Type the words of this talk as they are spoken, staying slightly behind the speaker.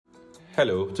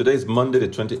Hello, today is Monday, the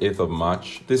 28th of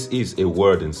March. This is a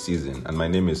word in season, and my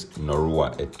name is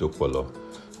Norua Etopolo.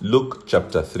 Luke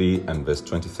chapter 3 and verse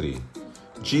 23.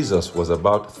 Jesus was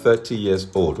about 30 years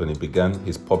old when he began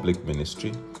his public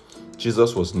ministry.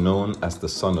 Jesus was known as the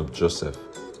son of Joseph,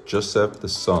 Joseph the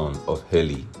son of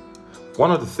Heli.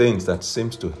 One of the things that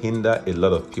seems to hinder a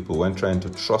lot of people when trying to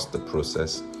trust the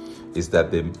process is that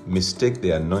they mistake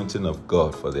the anointing of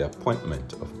God for the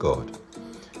appointment of God.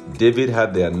 David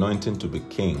had the anointing to be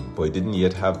king, but he didn't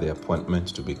yet have the appointment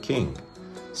to be king.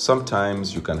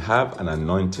 Sometimes you can have an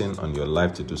anointing on your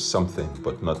life to do something,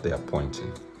 but not the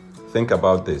appointing. Think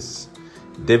about this.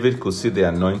 David could see the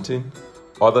anointing.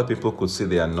 Other people could see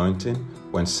the anointing.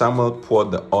 When Samuel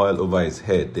poured the oil over his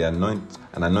head and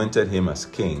anointed him as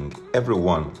king,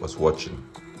 everyone was watching.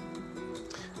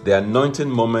 The anointing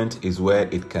moment is where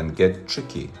it can get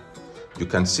tricky. You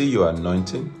can see your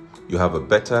anointing.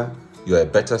 You're a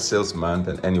better salesman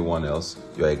than anyone else.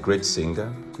 You're a great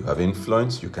singer. You have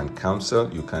influence. You can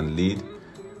counsel. You can lead.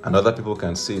 And other people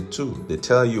can see it too. They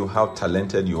tell you how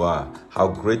talented you are, how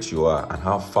great you are, and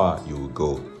how far you will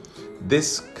go.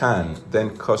 This can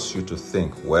then cause you to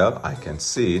think, well, I can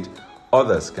see it.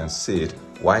 Others can see it.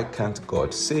 Why can't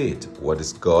God see it? What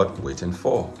is God waiting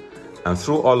for? And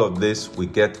through all of this, we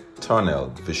get tunnel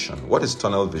vision. What is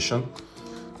tunnel vision?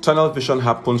 Tunnel vision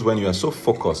happens when you are so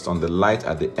focused on the light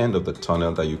at the end of the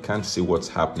tunnel that you can't see what's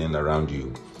happening around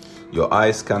you. Your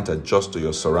eyes can't adjust to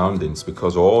your surroundings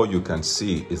because all you can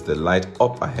see is the light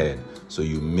up ahead, so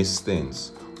you miss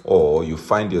things. Or you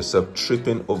find yourself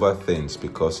tripping over things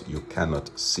because you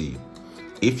cannot see.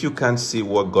 If you can't see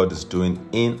what God is doing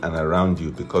in and around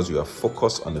you because you are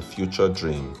focused on a future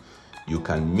dream, you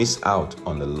can miss out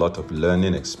on a lot of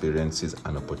learning experiences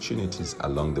and opportunities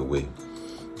along the way.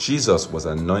 Jesus was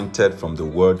anointed from the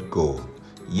word go,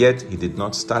 yet he did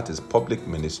not start his public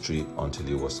ministry until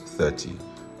he was 30.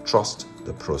 Trust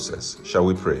the process. Shall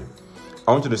we pray?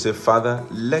 I want you to say, Father,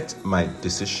 let my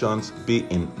decisions be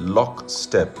in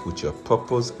lockstep with your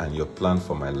purpose and your plan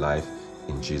for my life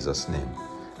in Jesus' name.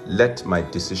 Let my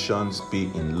decisions be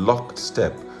in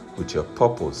lockstep with your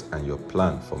purpose and your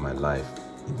plan for my life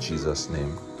in Jesus'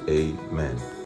 name. Amen.